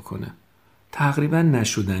خودش پیدا کنه. تقریبا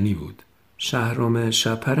نشدنی بود. شهرام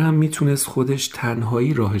شپره هم میتونست خودش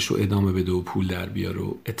تنهایی راهش رو ادامه بده و پول در بیاره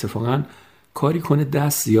و اتفاقا کاری کنه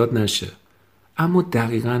دست زیاد نشه. اما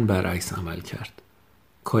دقیقاً برعکس عمل کرد.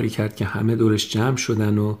 کاری کرد که همه دورش جمع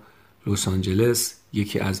شدن و لس آنجلس،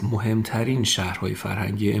 یکی از مهمترین شهرهای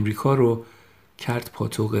فرهنگی امریکا، رو کرد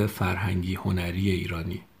پاتوق فرهنگی هنری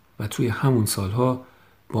ایرانی و توی همون سالها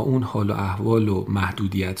با اون حال و احوال و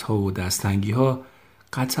محدودیت‌ها و دستنگی‌ها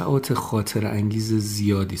قطعات خاطر انگیز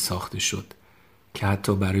زیادی ساخته شد که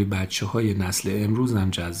حتی برای بچه‌های نسل امروز هم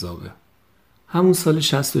جذابه. همون سال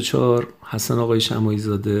 64 حسن آقای شمایی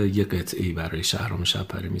زاده یه قطعه‌ای برای شهرام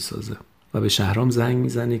شپره میسازه و به شهرام زنگ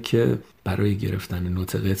میزنه که برای گرفتن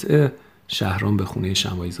نوت قطعه شهرام به خونه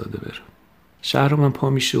شمایی زاده بره. شهرام هم پا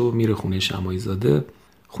میشه و میره خونه شمایی زاده.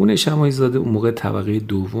 خونه شمایی زاده اون موقع طبقه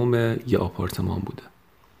دوم یه آپارتمان بوده.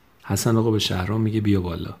 حسن آقا به شهرام میگه بیا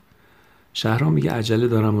بالا. شهرام میگه عجله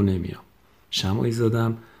دارم و نمیام. شمایی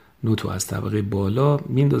زادم نوتو از طبقه بالا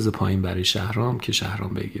میندازه پایین برای شهرام که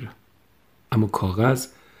شهرام بگیره. اما کاغذ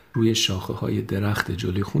روی شاخه های درخت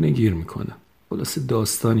جلوی خونه گیر میکنه. خلاصه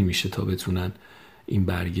داستانی میشه تا بتونن این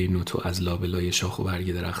برگه نوتو از لابلای شاخ و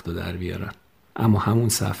برگ درخت رو در بیارن. اما همون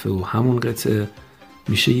صفحه و همون قطعه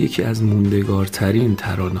میشه یکی از موندگارترین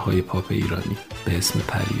ترانه‌های پاپ ایرانی به اسم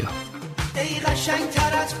پریا. ای قشنگ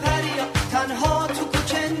تر از پریا، تنها تو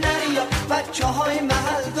کوچه نریا، بچه‌های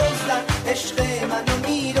محل دزدن، عشق منو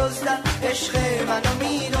می‌دزدن، عشق منو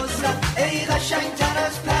می‌دزدن. ای قشنگ تر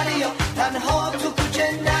از پریا، تنها تو کوچه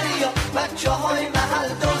نریا، بچه‌های محل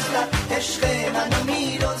دزدن، عشق منو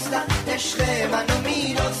می‌دزدن، عشق منو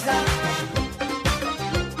می‌دزدن.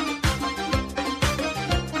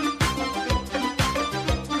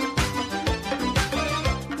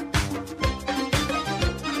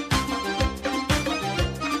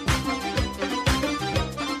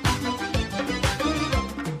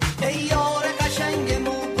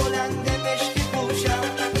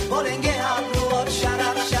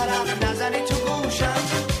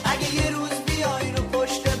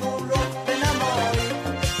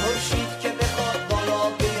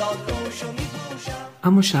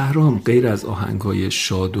 اما شهرام غیر از آهنگای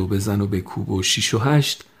شاد و بزن و بکوب و 6 و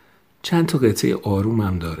 8 چند تا قطعه آروم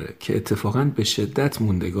هم داره که اتفاقاً به شدت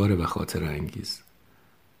موندگاره و خاطر انگیز.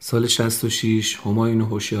 سال 66 همایون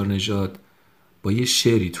هوشیار نژاد با یه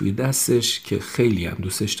شعری توی دستش که خیلی هم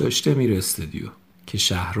دوستش داشته میره استودیو که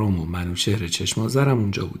شهرام و منوچهر چشمازرم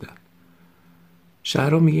اونجا بودن.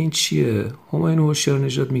 شهرام میگه این چیه؟ همایون هوشیار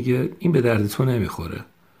نژاد میگه این به درد تو نمیخوره.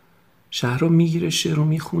 شهرام میگیره شعر رو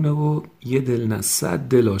میخونه و یه دل نه 100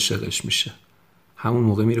 دل عاشقش میشه. همون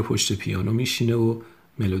موقع میره پشت پیانو میشینه و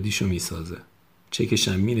ملودیشو میسازه.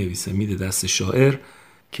 چکشم مینویسه میده دست شاعر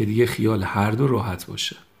که دیگه خیال هر دو راحت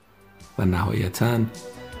باشه و نهایتاً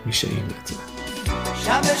میشه این قطعه.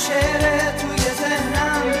 شب شعر توی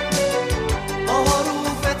ذهنم با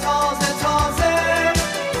حروف تازه تازه،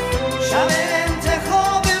 شب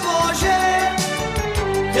انتخاب واژه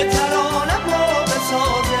که ترانم رو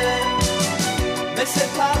بسازه، مثل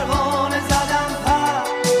پروانه زدم پر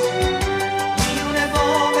میونه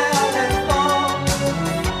باغ الفبا،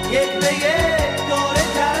 یک به یک داره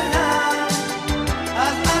کردم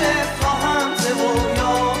از الف تا همزه و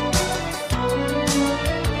یا،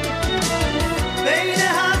 بین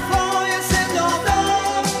حرفای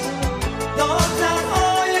صدادار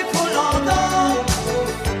دارترهای کلادار،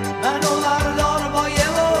 منو بردار با یه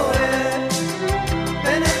باره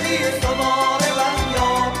بنویس دوباره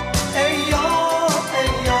بریار، ای یار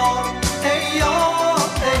ای یار ای یار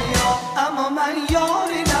ای یار. اما من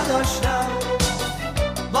یاری نداشتم،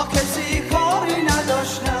 با کسی کاری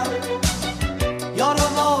نداشتم، یارو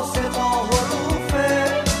واسه تا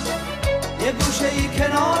حروفه یه گوشه ای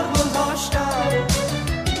کنار گذاشتم،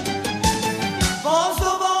 باز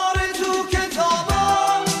دوباره تو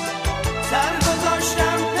کتابا سر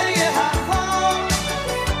گذاشتم پی حرفا،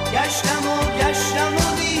 گشتم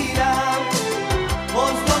و دیدم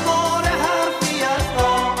باز دوباره حرفی از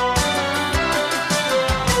ما،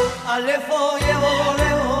 الفای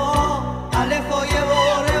واره و الفای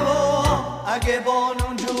واره و اگه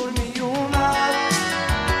بانون جور می اومد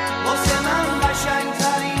واسه من قشنگ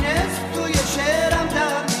ترین اسم توی شعرم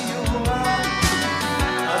در می اومد،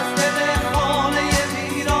 از دل خانه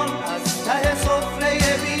ویران از ته سفره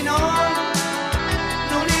بینان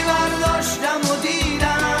نونی برداشتم و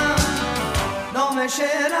دیدم نام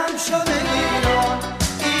شعرم شده ایران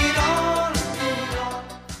ایران.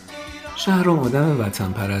 شهرام آدم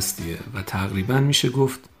وطن پرستیه و تقریباً میشه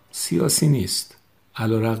گفت سیاسی نیست.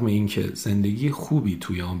 علیرغم اینکه زندگی خوبی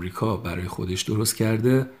توی آمریکا برای خودش درست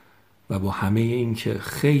کرده و با همه اینکه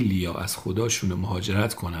خیلی‌ها از خداشون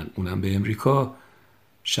مهاجرت کنن اونم به امریکا،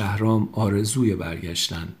 شهرام آرزوی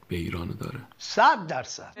برگشتن به ایران داره.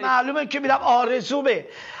 100% معلومه که میرم آرزو به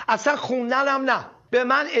اصلا خوندنم نه. به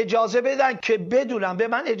من اجازه بدن که بدونم، به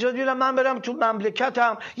من اجازه بدن من برم تو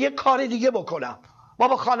مملکتم یه کار دیگه بکنم. ما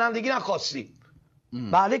با خوانندگی نخواستیم.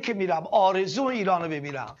 بله که میرم آرزو ایرانو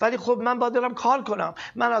ببینم، ولی خب من باید برم کار کنم.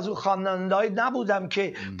 من از اون خواننده‌ای نبودم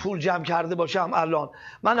که پول جمع کرده باشم. الان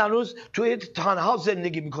من هنوز توی تنها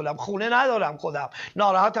زندگی میکنم، خونه ندارم، خودم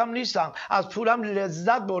ناراحتم نیستم، از پولم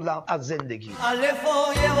لذت بردم از زندگی.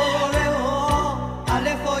 الفای واره و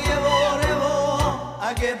الفای واره و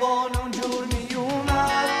اگه بانون جور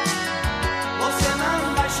میومد واسه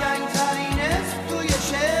من قشنگترین اسم توی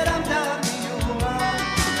شعرم در میومد.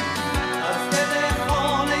 از دل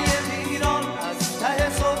خانه ویران، از ته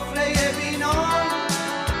سفره بینان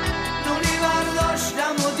نونی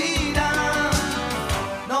برداشتم و دیدم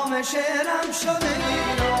نام شعرم شده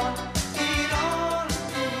ایران.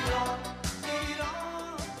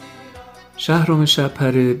 شهرام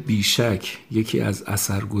شب‌پره بیشک یکی از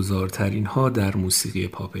اثرگذارترین ها در موسیقی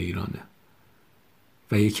پاپ ایرانه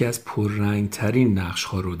و یکی از پررنگترین نقش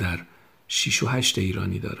ها رو در 6 و 8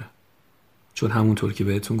 ایرانی داره. چون همونطور که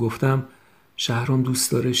بهتون گفتم شهرام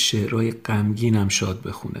دوست داره شعرهای غمگینم شاد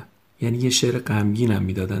بخونه. یعنی یه شعر غمگینم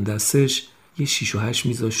میدادن دستش، یه 6 و 8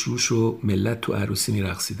 میذاش روش و ملت تو عروسی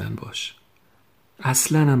میرقصیدن باش.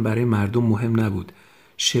 اصلاً هم برای مردم مهم نبود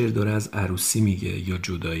شعر داره از عروسی میگه یا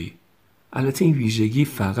جدایی. البته این ویژگی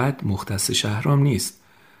فقط مختص شهرام نیست،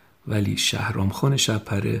 ولی شهرام خان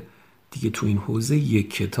شب‌پره دیگه تو این حوزه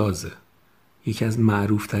یک کتازه. یکی از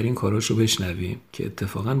معروفترین کاراشو بشنویم که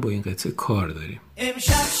اتفاقا با این قطعه کار داریم.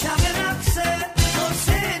 امشب شب رقصه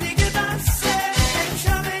قصه دیگه بسته،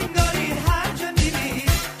 امشب انگاری هر جا میری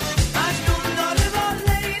مجنون داره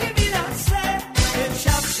با لیلی میرسه.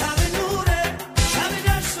 امشب شب نوره، شب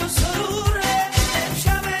جشن و سروره،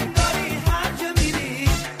 امشب انگاری هر جا میری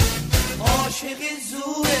عاشقی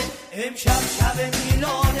زوره. امشب شب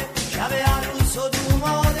میلاده، شب عروس و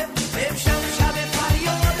دوماده، امشب شب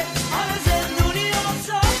فریاده، آره زندونی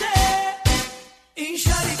آزاده. این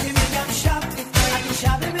شبی که میگم شب نیست، اگه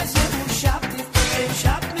شب مثل اون شب نیست،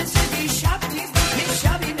 امشب مثل این شب نیست، این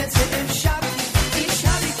شبی مثل امشب نیست. این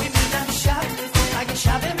شبی که میگم شب نیست، اگه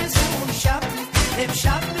شب مثل اون شب نیست،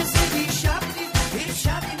 امشب مثل این شب نیست، این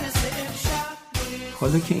شبی مثل امشب نیست.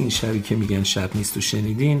 حالا که این شبی که میگن شب نیست و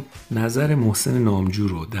شنیدین، نظر محسن نامجو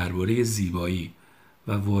رو درباره زیبایی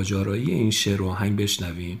و واجارایی این شعر و آهنگ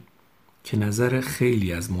بشنویم که نظر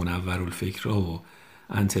خیلی از منورالفکرها و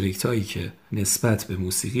انتلکتایی که نسبت به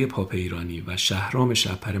موسیقی پاپ ایرانی و شهرام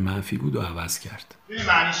شب‌پره منفی بود و عوض کرد. این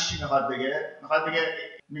معنیش چی میخواد بگه؟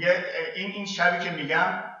 میگه این شبی که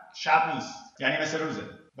میگم شب نیست، یعنی مثل روزه،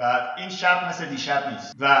 و این شب مثل دیشب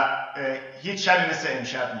نیست و هیچ شبی مثل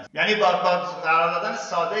امشب نیست. یعنی با قرار دادن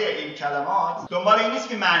ساده این کلمات دنبال این نیست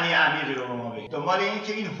که معنی عمیقی رو به ما بگه، دنبال این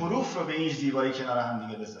که این حروف رو به این زیبایی کنار هم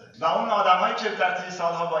دیگه بذاره. و اون آدمایی که در طی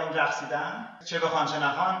سالها با این رقصیدن، چه بخوان چه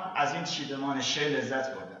نخوان، از این چیدمان شعر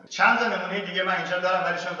لذت بردن. چند تا نمونه دیگه من اینجا دارم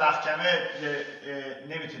ولی چون وقت کمه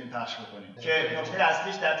نمیتونیم پخش بکنیم که نکته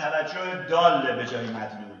اصلیش در توجه دال به جای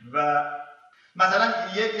مدلول. و مثلا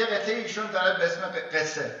یه قطعه ایشون داره به اسم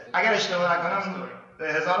قصه، اگر اشتباه نکنم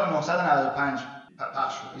 1995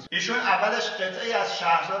 پخش شد. ایشون اولش قطعه از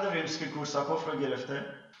شهرزاد ریمسکی-کورساکوف رو گرفته،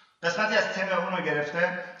 قسمتی از تم اون رو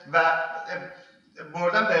گرفته و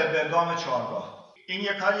بردن به گام چهارگاه. این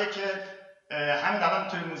یه کاریه که همین الان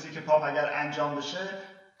توی موزیک پاپ اگر انجام بشه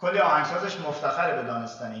کلی آهنگسازش مفتخره به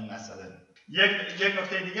دانستن این مسئله. یک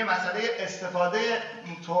نکته دیگه مسئله استفاده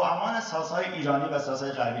توامان سازهای ایرانی و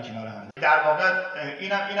سازهای غربی کنار هم. در واقع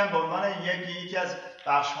اینم به عنوان یکی از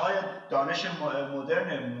بخش‌های دانش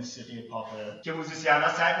مدرن موسیقی پاپه که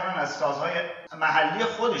موزیسین‌ها سعی کنن از سازهای محلی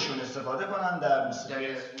خودشون استفاده کنن در موسیقی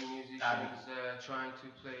غربی.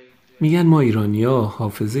 میگن ما ایرانی‌ها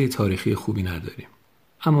حافظه تاریخی خوبی نداریم،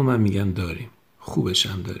 اما من میگم داریم، خوبش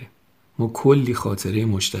هم داریم. ما کلی خاطره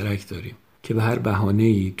مشترک داریم که به هر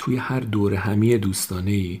بهانه‌ای توی هر دوره همی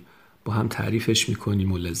دوستانه‌ای با هم تعریفش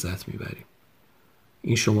میکنیم و لذت میبریم.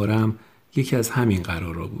 این شماره هم یکی از همین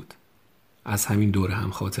قرارا بود. از همین دوره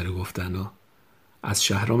هم خاطره گفتنا. از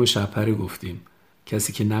شهرام شب‌پره گفتیم،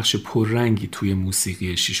 کسی که نقش پررنگی توی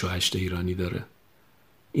موسیقی 6 و 8 ایرانی داره.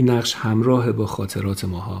 این نقش همراه با خاطرات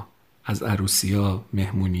ماها از عروسی‌ها،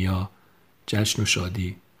 مهمونی‌ها، جشن و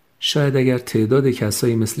شادی. شاید اگر تعداد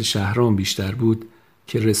کسایی مثل شهرام بیشتر بود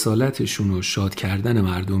که رسالتشون رو شاد کردن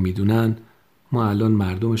مردم میدونن، ما الان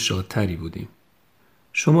مردم شادتری بودیم.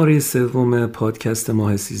 شماره 3 پادکست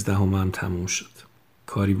ماه 13 هم تموم شد.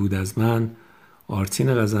 کاری بود از من،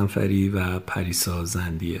 آرتین غضنفری و پریسا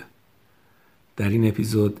زندیه. در این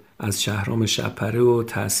اپیزود از شهرام شب‌پره و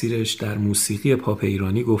تأثیرش در موسیقی پاپ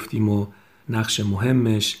ایرانی گفتیم و نقش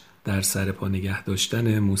مهمش در سر پا نگه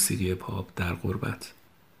داشتن موسیقی پاپ در غربت.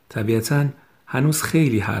 طبیعتاً هنوز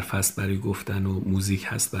خیلی حرف هست برای گفتن و موزیک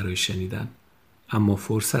هست برای شنیدن، اما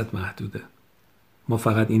فرصت محدوده. ما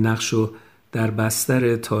فقط این نقش رو در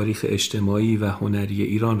بستر تاریخ اجتماعی و هنری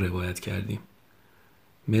ایران روایت کردیم.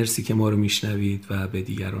 مرسی که ما رو میشنوید و به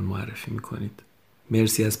دیگران معرفی میکنید.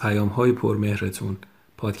 مرسی از پیام‌های پرمهرتون.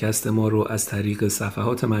 پادکست ما رو از طریق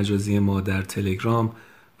صفحات مجازی ما در تلگرام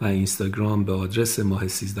و اینستاگرام به آدرس ماه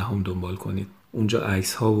 13 دنبال کنید. اونجا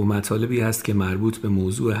عکس‌ها و مطالبی هست که مربوط به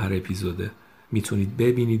موضوع هر اپیزوده. میتونید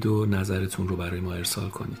ببینید و نظرتون رو برای ما ارسال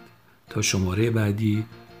کنید. تا شماره بعدی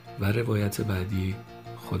و روایت بعدی،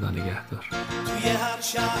 خدا نگهدار. توی هر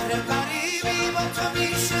شهر غریبی با تو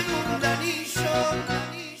میشه موندنی شد،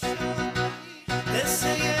 قصه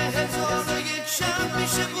 1001 شب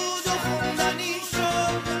میشه بود و خوندنی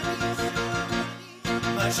شد،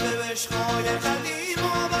 مشق عشقای قدیم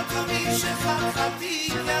و با تو میشه خط خطی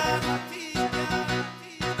کرد،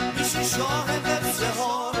 میشه شاه قصه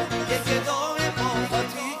ها یک ادای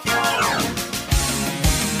پاپاتی کرد.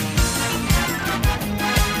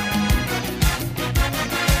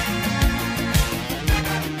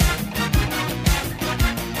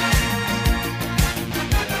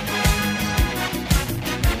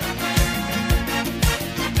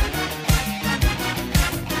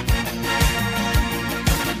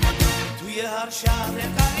 هر شهر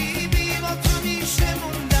غریبی با تو میشه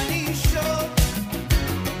موندنی شد،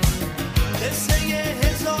 قصه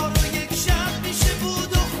 1001 شب میشه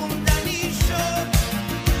بود و خوندنی شد،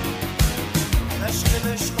 عشق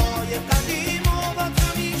عشقای قدیم و با تو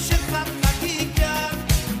میشه خط خطی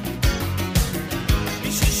کرد،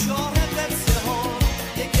 میشه شاه قصه ها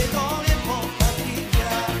یک ادای پاپتی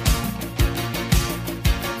کرد.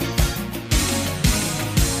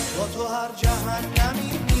 با تو هر جهنم